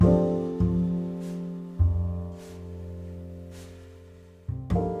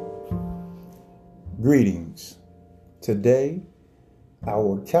Greetings. Today,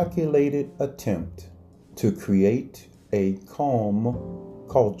 our calculated attempt to create a calm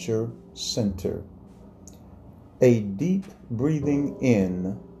culture center, a deep breathing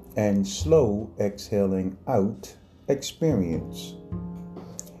in and slow exhaling out experience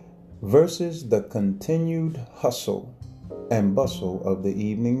versus the continued hustle and bustle of the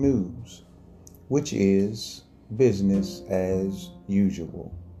evening news, which is business as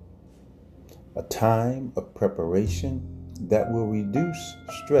usual. A time of preparation that will reduce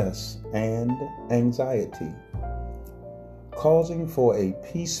stress and anxiety, causing for a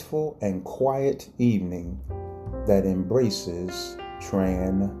peaceful and quiet evening that embraces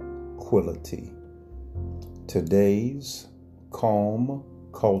tranquility. Today's calm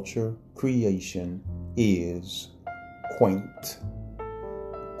culture creation is Quaint.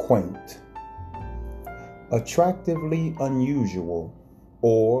 Quaint. Attractively unusual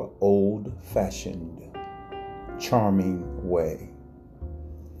or old-fashioned, charming way.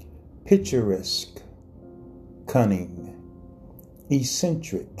 Picturesque, cunning,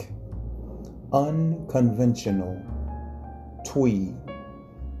 eccentric, unconventional, twee,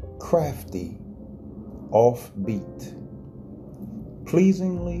 crafty, offbeat,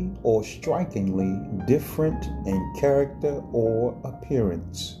 pleasingly or strikingly different in character or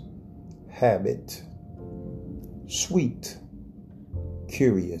appearance, habit, sweet,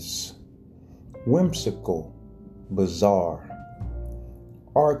 curious, whimsical, bizarre,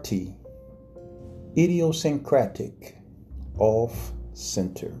 arty, idiosyncratic,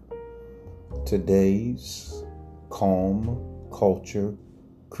 off-center. Today's calm culture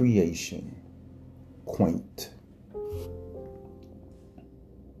creation, Quaint.